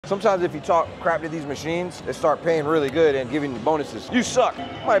Sometimes if you talk crap to these machines, they start paying really good and giving you bonuses. You suck.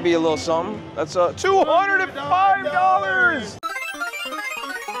 Might be a little something. That's $205.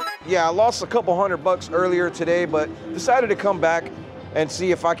 Yeah, I lost a couple $100 earlier today, but decided to come back and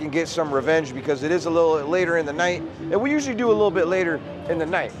see if I can get some revenge because it is a little later in the night. And we usually do a little bit later in the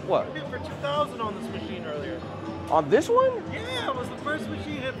night. What? I did for 2,000 on this machine earlier. On this one? Yeah, it was the first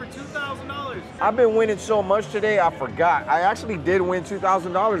machine hit for $2,000. I've been winning so much today, I forgot. I actually did win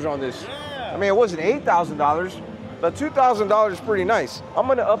 $2,000 on this. Yeah. I mean, it wasn't $8,000, but $2,000 is pretty nice. I'm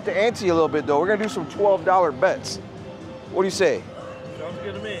gonna up the ante a little bit though. We're gonna do some $12 bets. What do you say? Sounds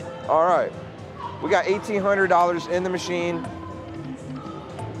good to me. All right. We got $1,800 in the machine.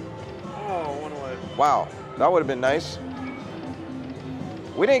 Oh, one away. Wow, that would have been nice.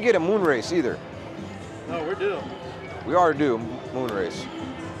 We didn't get a moon race either. No, we're due. We are due moon race.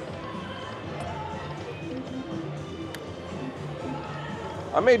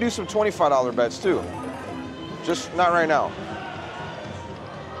 I may do some $25 bets too. Just not right now.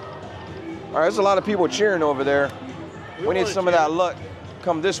 All right, there's a lot of people cheering over there. We need some of that luck.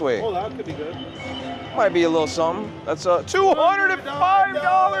 Come this way. Oh, that could be good. Might be a little something. That's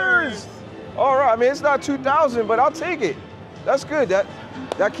 $205. All right, I mean, it's not 2,000, but I'll take it. That's good. That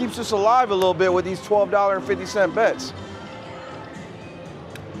keeps us alive a little bit with these $12.50 bets.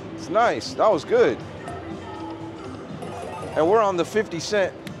 It's nice. That was good. And we're on the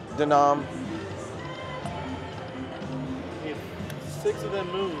 50-cent denom. You need 6 of them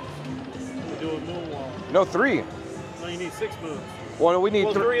moons to do a moon wall. No, 3. No, you need 6 moons. Well, we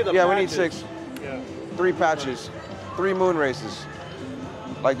need 3 of the yeah, patches. we need 6. Yeah. 3 patches. 3 moon races.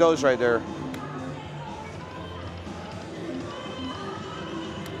 Like those right there.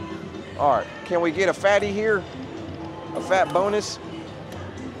 All right, can we get a fatty here? A fat bonus?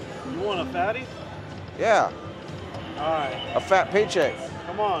 You want a fatty? Yeah, All right. a fat paycheck.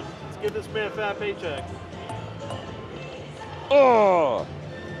 Come on. Let's give this man a fat paycheck. Oh,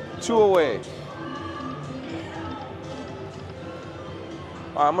 2 away.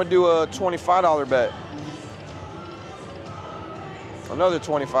 All right, I'm gonna do a $25 bet. Another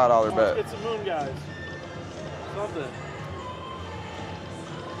 $25 bet. Let's get some moon guys. Something.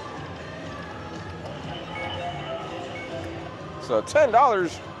 So $10.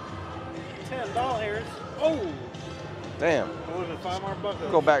 $10. Oh! Damn. That would have been 5 more bucks.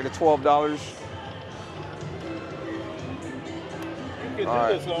 Go back to $12. You can All do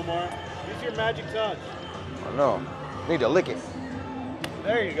right. this, Omar. Use your magic touch. I know. Need to lick it.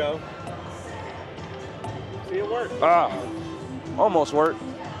 There you go. See, it worked. Ah, almost worked.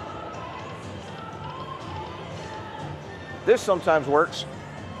 This sometimes works.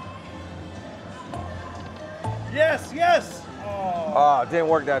 Yes, yes! Oh. Ah, didn't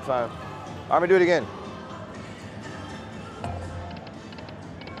work that time. I'm gonna do it again.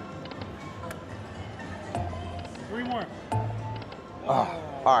 Three more. Ah,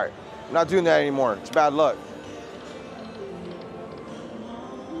 all right, I'm not doing that anymore. It's bad luck.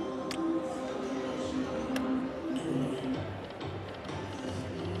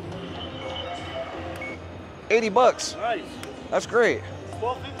 $80. Nice. That's great.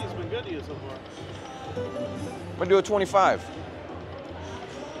 1250's been good to you so far. I'm gonna do a 25.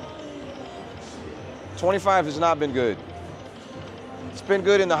 25 has not been good. It's been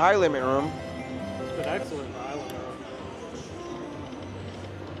good in the high limit room. It's been excellent in the island room.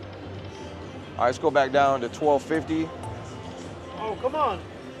 All right, let's go back down to 1250. Oh, come on.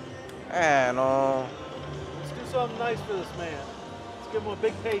 And Let's do something nice for this man. Let's give him a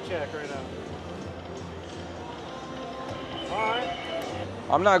big paycheck right now. All right.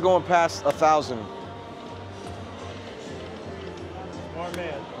 I'm not going past 1,000. Smart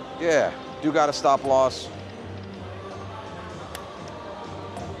man. Yeah, do got a stop loss.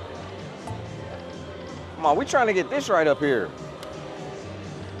 Come on, we trying to get this right up here.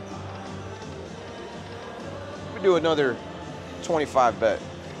 We do another 25 bet.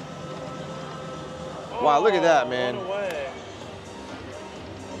 Wow, look at that, man. One away.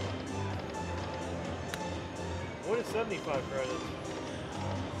 What is 75 credits?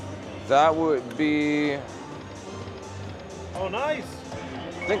 That would be, Oh, nice.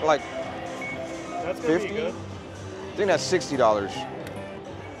 I think like That's gonna 50? be good. I think that's $60.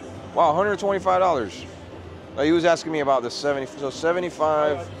 Wow, $125. Oh, he was asking me about the 70, so 75.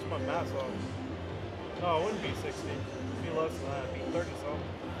 Oh, I just my math off. No, it wouldn't be 60. It'd be less than that. It'd be 30 something.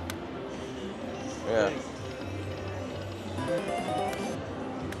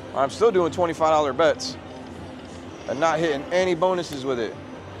 Yeah. I'm still doing $25 bets and not hitting any bonuses with it.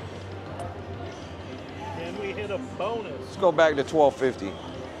 Can we hit a bonus? Let's go back to 1250.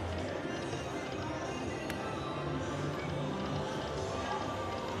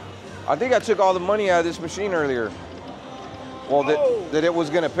 I think I took all the money out of this machine earlier. Well, that it was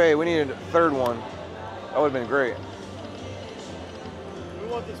gonna pay. We needed a third one. That would have been great.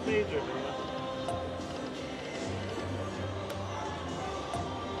 We want this major, man.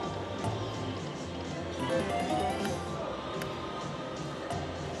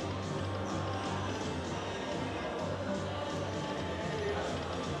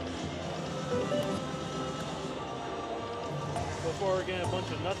 Before we're getting a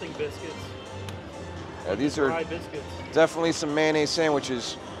bunch of nothing biscuits. Yeah, these are dry biscuits. definitely some mayonnaise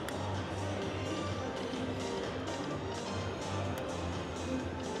sandwiches.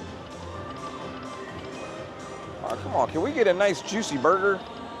 Oh, come on, can we get a nice juicy burger?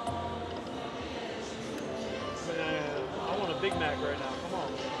 Man, I want a Big Mac right now. Come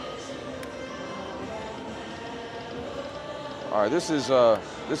on. All right, this is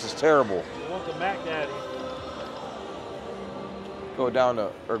terrible. I want the Mac Daddy. Go down to,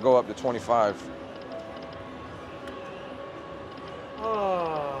 or go up to 25.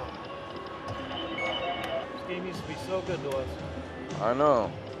 Oh. This game used to be so good to us. I know.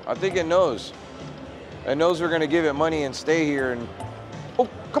 I think it knows. It knows we're gonna give it money and stay here and, oh,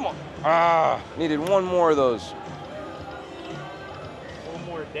 come on. Ah, needed one more of those. One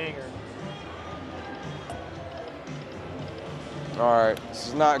more danger. All right, this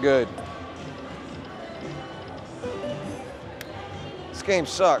is not good. This game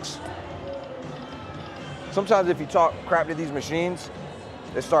sucks. Sometimes if you talk crap to these machines,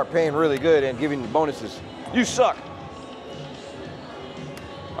 they start paying really good and giving you bonuses. You suck.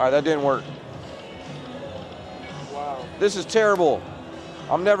 All right, that didn't work. Wow. This is terrible.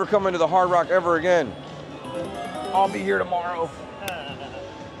 I'm never coming to the Hard Rock ever again. I'll be here tomorrow.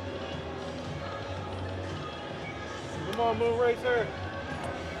 Come on, Moon Racer.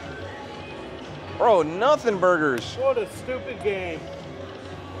 Bro, nothing burgers. What a stupid game.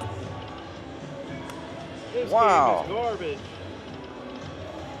 This Wow. game is garbage.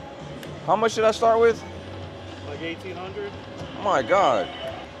 How much did I start with? Like 1,800? Oh my God.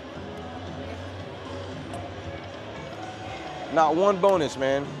 Not one bonus,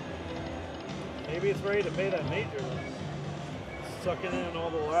 man. Maybe it's ready to pay that major. Sucking in all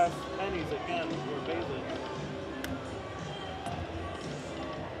the last pennies it can before it pays it.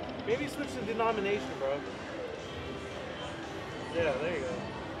 Maybe switch the denomination, bro. Yeah, there you go.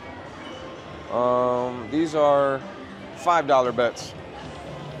 These are $5 bets.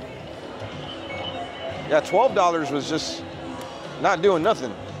 Yeah, $12 was just not doing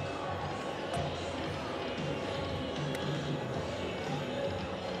nothing.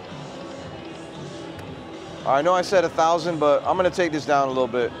 I know I said 1,000, but I'm gonna take this down a little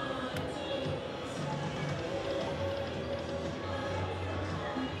bit.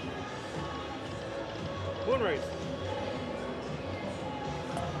 Moon race.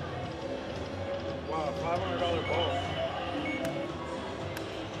 Wow, $500 ball.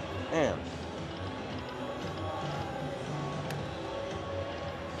 Man.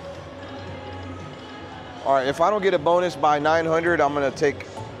 All right, if I don't get a bonus by 900, I'm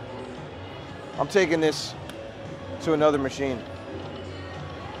taking this to another machine.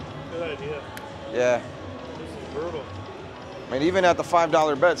 Good idea. Yeah. This is brutal. I mean, even at the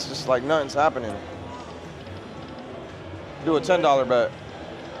 $5 bets, just like nothing's happening. Do a $10 bet.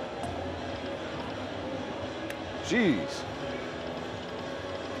 Jeez.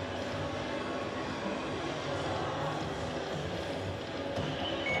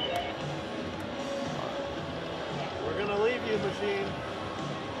 We're gonna leave you, machine.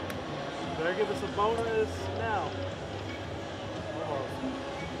 Better give us a bonus now.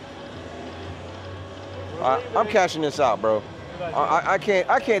 I'm cashing this out, bro. I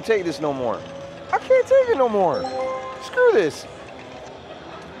can't take this no more. I can't take it no more. Screw this.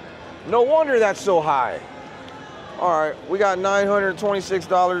 No wonder that's so high. All right, we got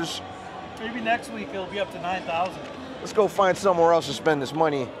 $926. Maybe next week it'll be up to 9,000. Let's go find somewhere else to spend this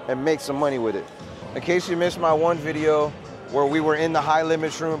money and make some money with it. In case you missed my one video where we were in the high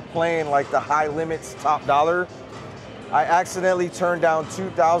limits room playing like the high limits top dollar, I accidentally turned down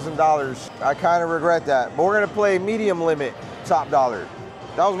 $2,000. I kind of regret that, but we're gonna play medium limit top dollar.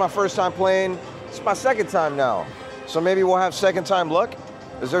 That was my first time playing. It's my second time now. So maybe we'll have second time luck.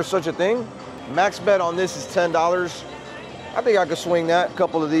 Is there such a thing? Max bet on this is $10. I think I could swing that, a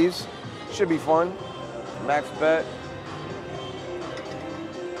couple of these. Should be fun. Max bet.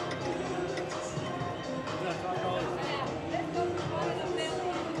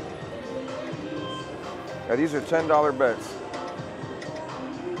 Yeah, these are $10 bets.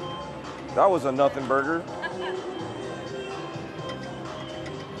 That was a nothing burger.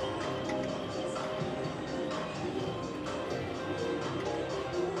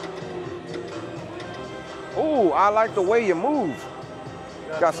 Ooh, I like the way you move.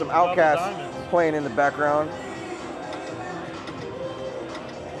 Got some Outcasts playing in the background.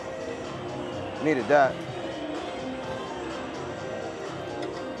 Needed that.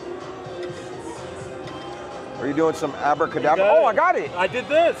 Are you doing some abracadabra? Oh, I got it. I did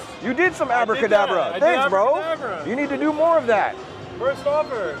this. You did some abracadabra. Thanks, bro. You need to do more of that. First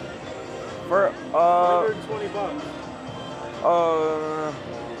offer. For 120 bucks.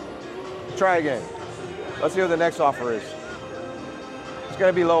 Try again. Let's see what the next offer is. It's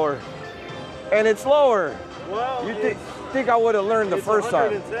gonna be lower. And it's lower. Well, you think I would have learned the first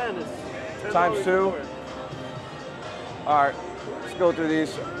time. 110. It's $10 times 2. lower. All right, let's go through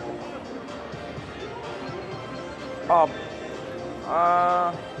these.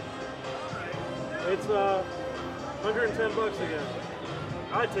 It's 110 bucks again.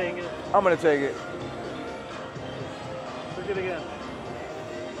 I'd take it. I'm gonna take it. Look it again.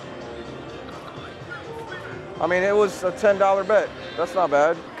 I mean, it was a $10 bet. That's not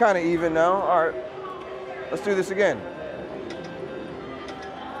bad. Kind of even now. All right, let's do this again.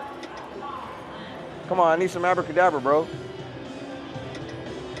 Come on, I need some abracadabra, bro.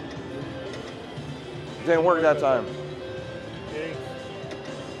 Didn't work that time. Okay.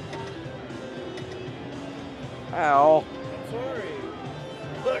 Ow. I'm sorry.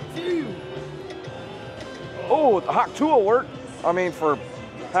 Look you. Oh, the Hawk 2 will work. I mean, for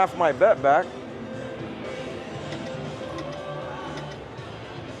half my bet back.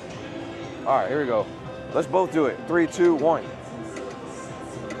 All right, here we go. Let's both do it. 3, 2, 1.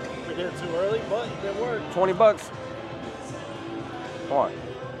 We did it too early, but it worked. 20 bucks. Come on.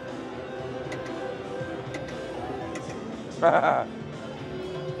 Hang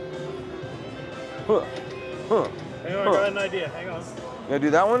on, I got an idea. Hang on. You gonna do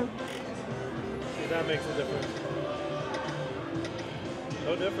that one? See, that makes a difference.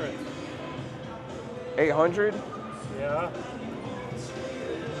 No difference. 800? Yeah.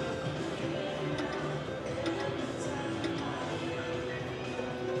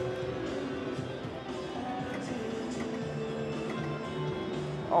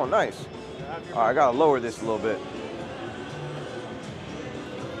 Oh, nice. All right, I gotta lower this a little bit.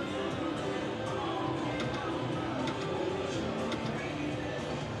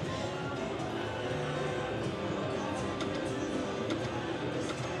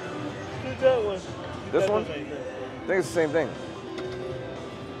 That one. This one? I think it's the same thing.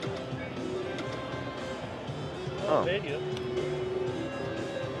 Oh, thank you.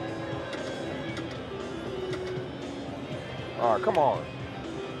 All right, come on.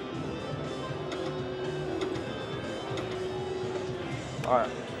 All right,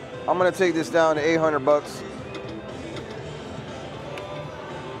 I'm gonna take this down to 800 bucks.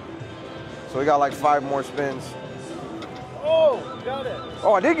 So we got like 5 more spins. Oh, got it.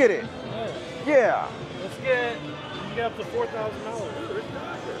 Oh, I did get it. Yeah. Let's get up to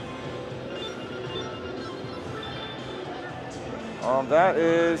 $4,000. That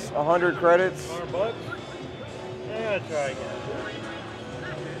is 100 credits. 100 bucks? Yeah, try again.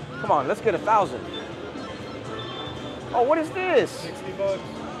 Come on, let's get 1,000. Oh, what is this? 60 bucks?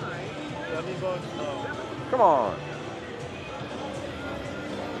 70 bucks? No. Come on.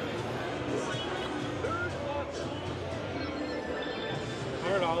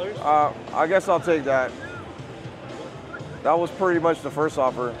 $100. I guess I'll take that. That was pretty much the first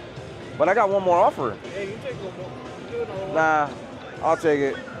offer. But I got one more offer. Hey, you take one more. You do another one. Nah, I'll take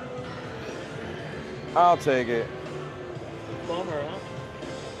it. I'll take it. Bummer, huh?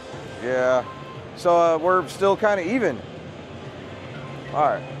 Yeah. So we're still kind of even. All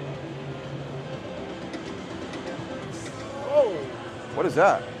right. Oh. What is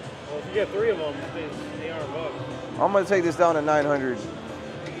that? Well, if you get 3 of them, it's 800 bucks. I'm gonna take this down to 900.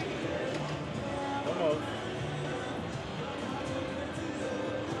 Almost.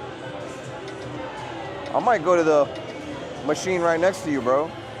 I might go to the machine right next to you, bro.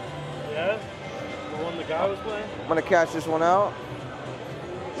 Yeah? The one the guy was playing? I'm gonna cash this one out.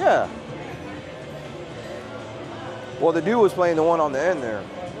 Yeah. Well, the dude was playing the one on the end there.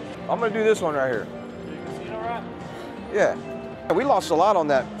 I'm gonna do this one right here. The casino rat? Yeah. We lost a lot on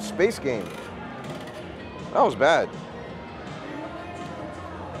that space game. That was bad.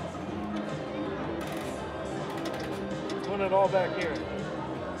 Put it all back here.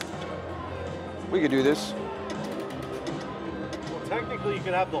 We could do this. Well, technically, you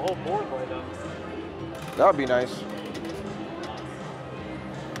could have the whole board right up. That would be nice.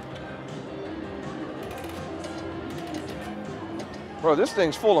 Bro, this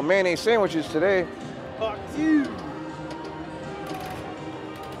thing's full of mayonnaise sandwiches today. Fuck you.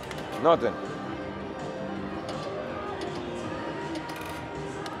 Nothing.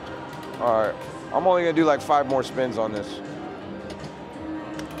 All right. I'm only gonna do like 5 more spins on this.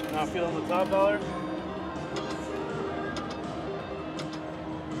 Not feeling the top dollar?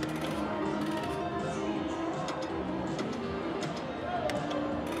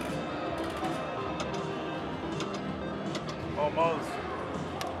 Almost.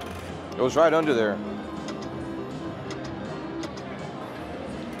 It was right under there.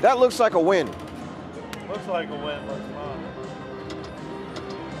 That looks like a win. Looks like a win, but it's not.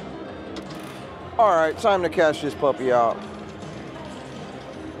 All right, time to cash this puppy out.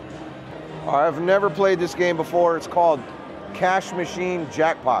 I've never played this game before. It's called Cash Machine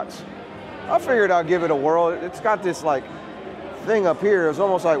Jackpots. I figured I'd give it a whirl. It's got this like thing up here. It's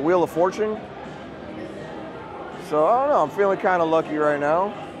almost like Wheel of Fortune. So I don't know, I'm feeling kind of lucky right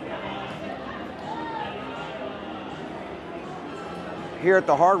now. Here at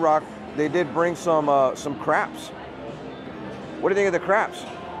the Hardrock, they did bring some craps. What do you think of the craps?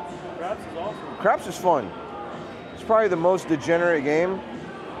 Craps is awesome. Craps is fun. It's probably the most degenerate game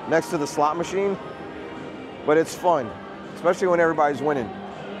next to the slot machine, but it's fun, especially when everybody's winning.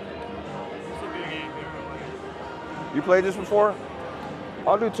 It's a good game. You played this before?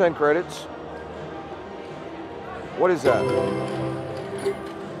 I'll do 10 credits. What is that?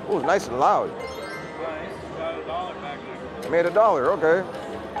 Oh, it's nice and loud. Nice. Got $1 back there. Made $1, okay.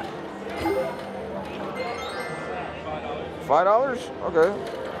 $5? Okay.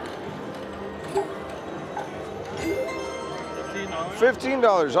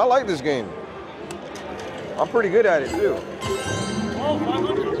 $15. I like this game. I'm pretty good at it too. Oh,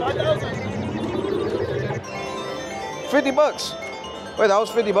 5,000. 50 bucks. Wait, that was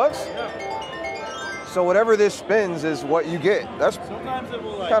 50 bucks? Yeah. So whatever this spins is what you get. That's Sometimes it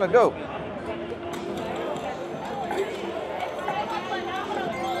will like kind of dope.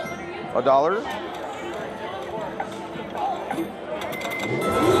 $1.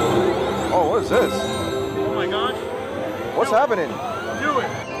 Oh, what is this? Oh my gosh. What's happening? Do it.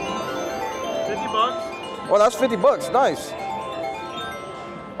 50 bucks. Well, that's 50 bucks. Nice.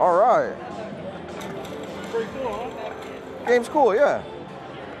 All right. Pretty cool, huh? Game's cool, yeah.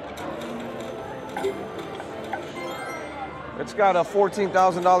 It's got a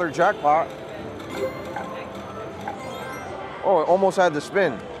 $14,000 jackpot. Oh, it almost had the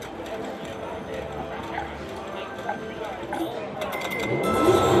spin.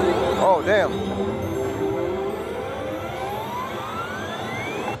 Oh, damn.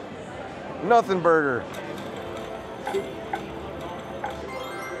 Nothing burger.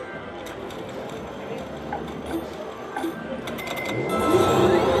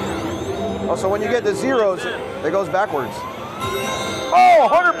 Oh, so when you get the zeros, it goes backwards. Oh,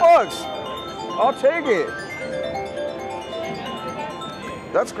 100 bucks. I'll take it.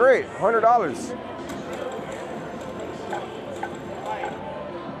 That's great, $100.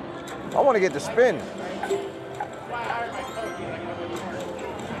 I want to get the spin.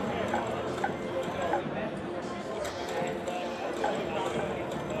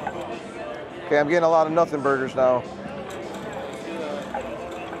 Okay, I'm getting a lot of nothing burgers now.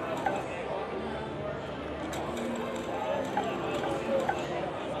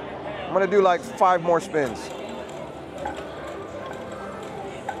 I'm gonna do like 5 more spins.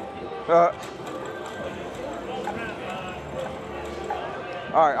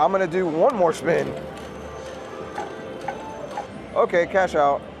 All right, I'm gonna do 1 more spin. Okay, cash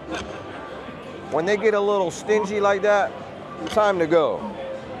out. When they get a little stingy like that, time to go.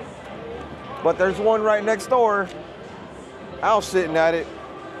 But there's one right next door. Al's sitting at it.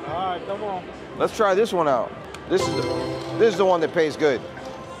 All right, come on. Let's try this one out. This is the one that pays good.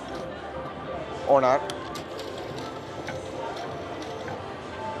 Or not.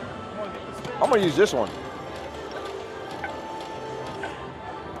 I'm gonna use this one.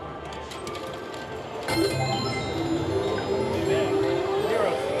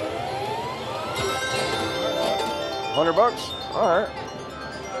 $100? All right.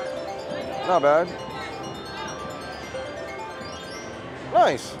 Not bad.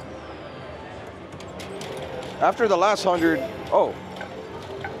 Nice. After the last 100, oh,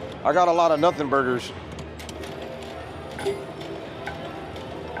 I got a lot of nothing burgers.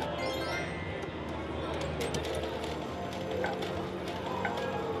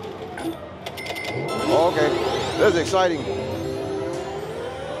 Oh, okay, this is exciting.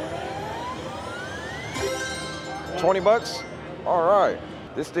 20 bucks? All right.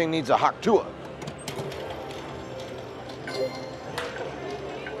 This thing needs a hot tour.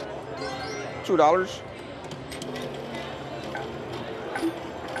 $2.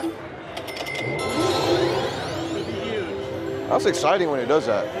 That's exciting when it does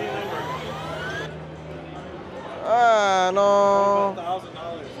that. No.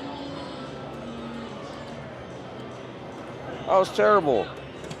 That was terrible.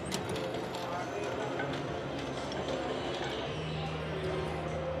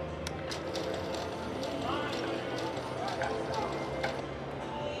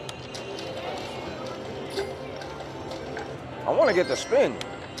 I want to get the spin.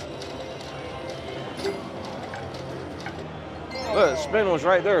 Look, the spin was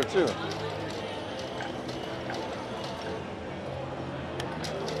right there too.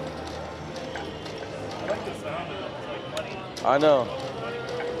 I like the sound of it. It's like money. I know.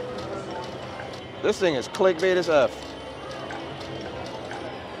 This thing is clickbait as F.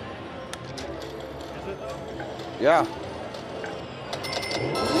 Is it though? Yeah. 50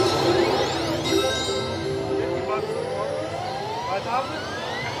 bucks more? 5,000?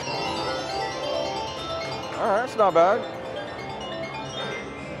 All right, that's not bad.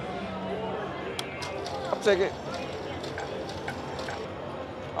 I'll take it.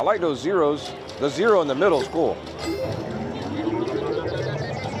 I like those zeros. The zero in the middle is cool.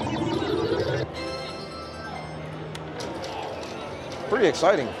 Pretty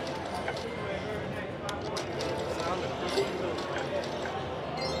exciting.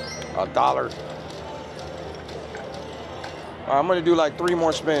 $1. All right, I'm gonna do like 3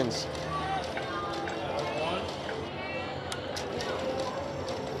 more spins.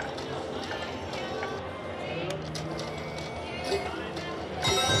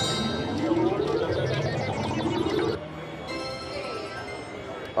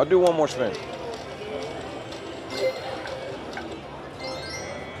 I'll do 1 more spin.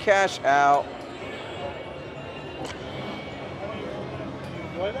 Cash out.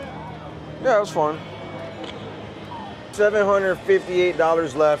 Yeah, it was fun.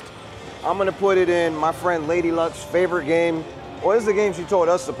 $758 left. I'm gonna put it in my friend Lady Luck's favorite game. Well, this is the game she told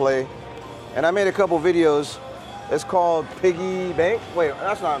us to play. And I made a couple videos. It's called Piggy Bank. Wait,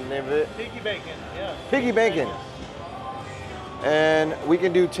 that's not the name of it. Piggy banking, yeah. Piggy banking. And we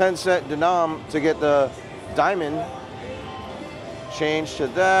can do 10-cent denom to get the diamond. Change to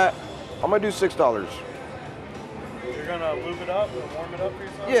that. I'm gonna do $6. You're gonna lube it up or warm it up for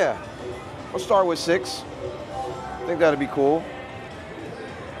yourself? Yeah, we'll start with 6. I think that'd be cool.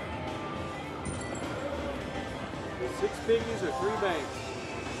 6 piggies or 3 banks?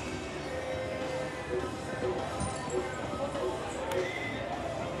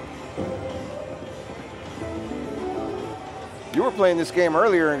 You were playing this game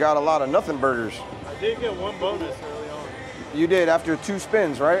earlier and got a lot of nothing burgers. I did get 1 bonus early on. You did after 2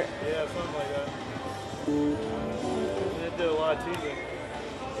 spins, right? Yeah, something like that. It did a lot of teasing.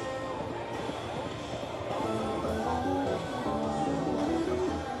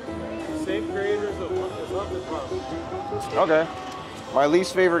 Same creators as Hufflepuff. Okay. My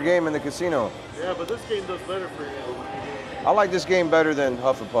least favorite game in the casino. Yeah, but this game does better for you. I like this game better than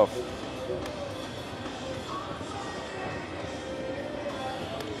Hufflepuff.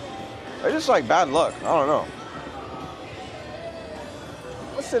 It's just like bad luck. I don't know.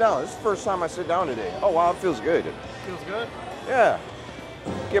 Let's sit down. This is the first time I sit down today. Oh, wow, it feels good. Feels good? Yeah.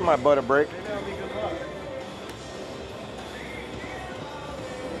 Give my butt a break. Maybe that'll be good luck.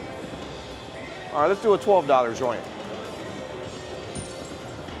 All right, let's do a $12 joint.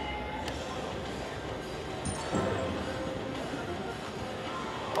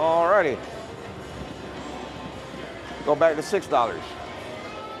 All righty. Go back to $6.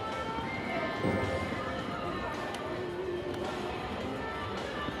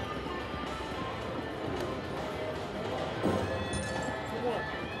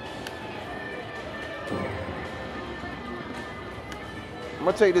 I'm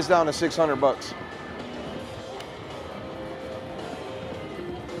gonna take this down to 600 bucks.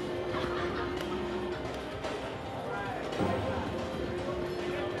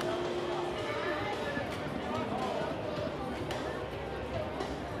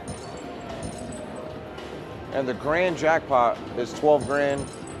 And the grand jackpot is 12 grand.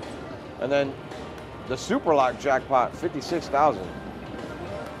 And then the super lock jackpot, 56,000.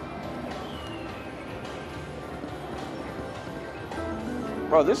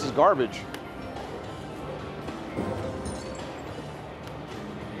 Bro, this is garbage.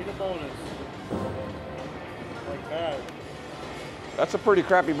 Need a bonus. Like that. That's a pretty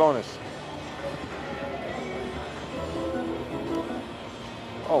crappy bonus.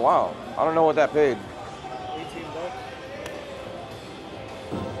 Oh, wow. I don't know what that paid. 18 bucks.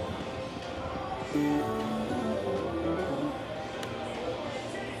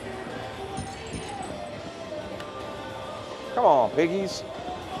 Come on, piggies.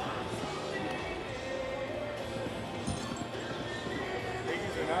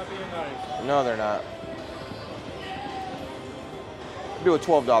 Piggies are not being nice. No, they're not. Do a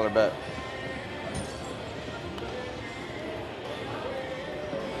 $12 bet.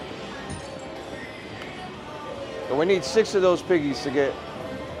 So we need 6 of those piggies to get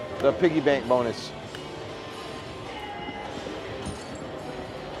the piggy bank bonus.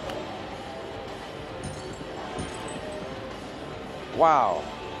 Wow.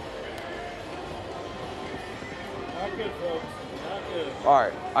 Not good, folks. Not good. All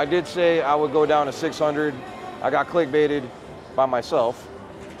right, I did say I would go down to 600. I got clickbaited by myself.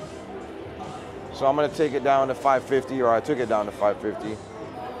 So I'm gonna take it down to 550, or I took it down to 550.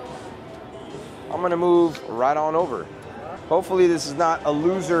 I'm gonna move right on over. Hopefully this is not a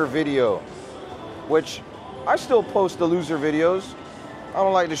loser video, which I still post the loser videos. I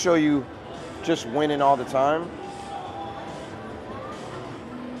don't like to show you just winning all the time.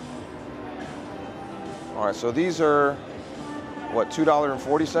 All right, so these are, what,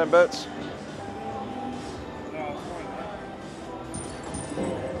 $2.40 bets?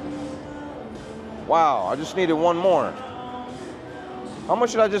 Wow, I just needed one more. How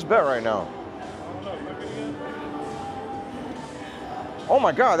much should I just bet right now? Oh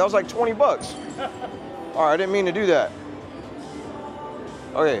my God, that was like 20 bucks. All right, I didn't mean to do that.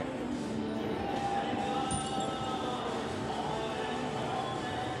 Okay.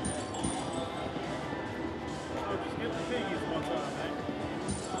 Just get the piggies one time, man.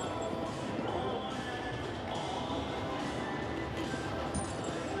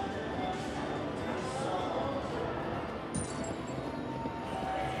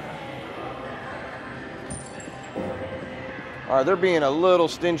 All right, they're being a little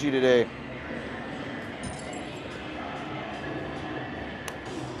stingy today.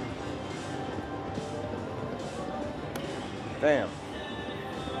 Damn.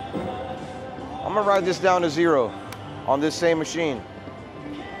 I'm gonna ride this down to 0 on this same machine,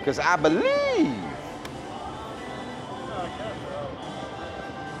 because I believe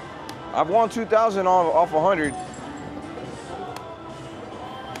I've won 2,000 off 100.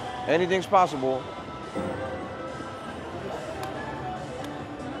 Anything's possible.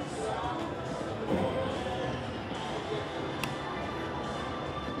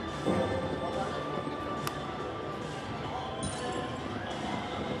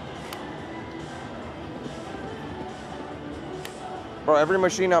 Bro, every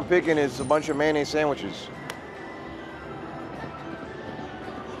machine I'm picking is a bunch of mayonnaise sandwiches.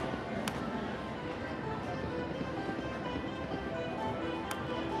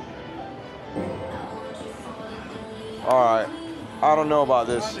 All right, I don't know about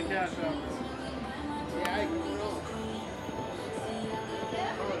this.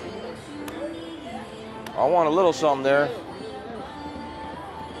 I want a little something there.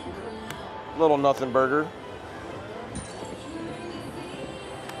 Little nothing burger.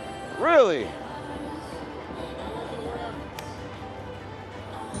 Really?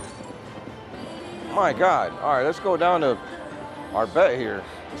 My God. All right, let's go down to our bet here.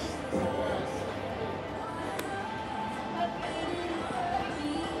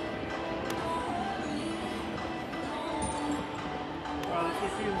 Wow, this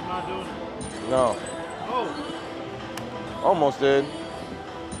machine's not doing it. No. Oh. Almost did.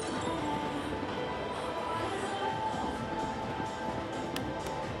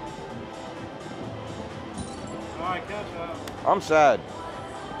 All right, catch up. I'm sad.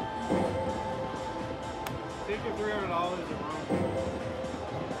 Take your $300 and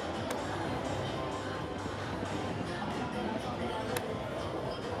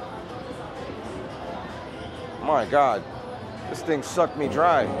run. My God. This thing sucked me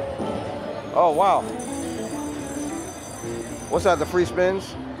dry. Oh, wow. What's that, the free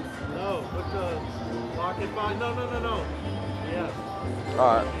spins? No, with the lock and find. No. Yes.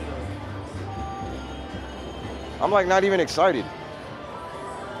 All right. I'm like not even excited.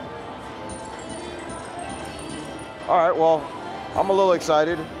 All right, well, I'm a little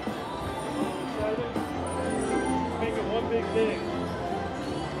excited. Make it one big thing.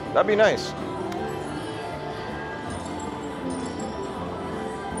 That'd be nice.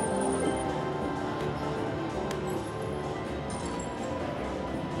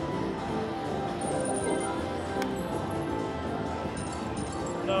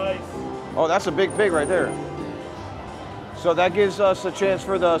 Nice. Oh, that's a big pig right there. So that gives us a chance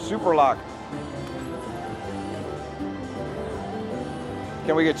for the super lock.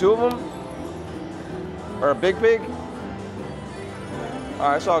 Can we get 2 of them? Or a big pig? All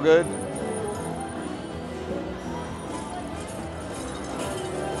right, it's all good.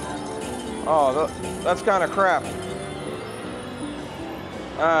 Oh, that's kind of crap.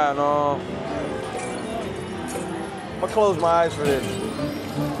 I don't know. I'm gonna close my eyes for this.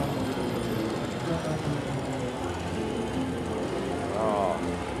 Oh.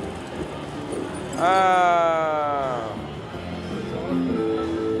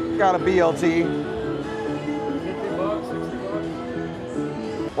 Got a BLT.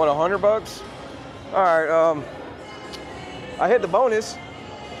 What, 100 bucks? All right, I hit the bonus.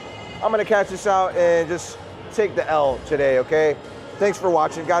 I'm gonna catch this out and just take the L today, okay? Thanks for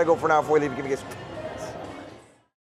watching. Gotta go for now before we leave. Give me a kiss.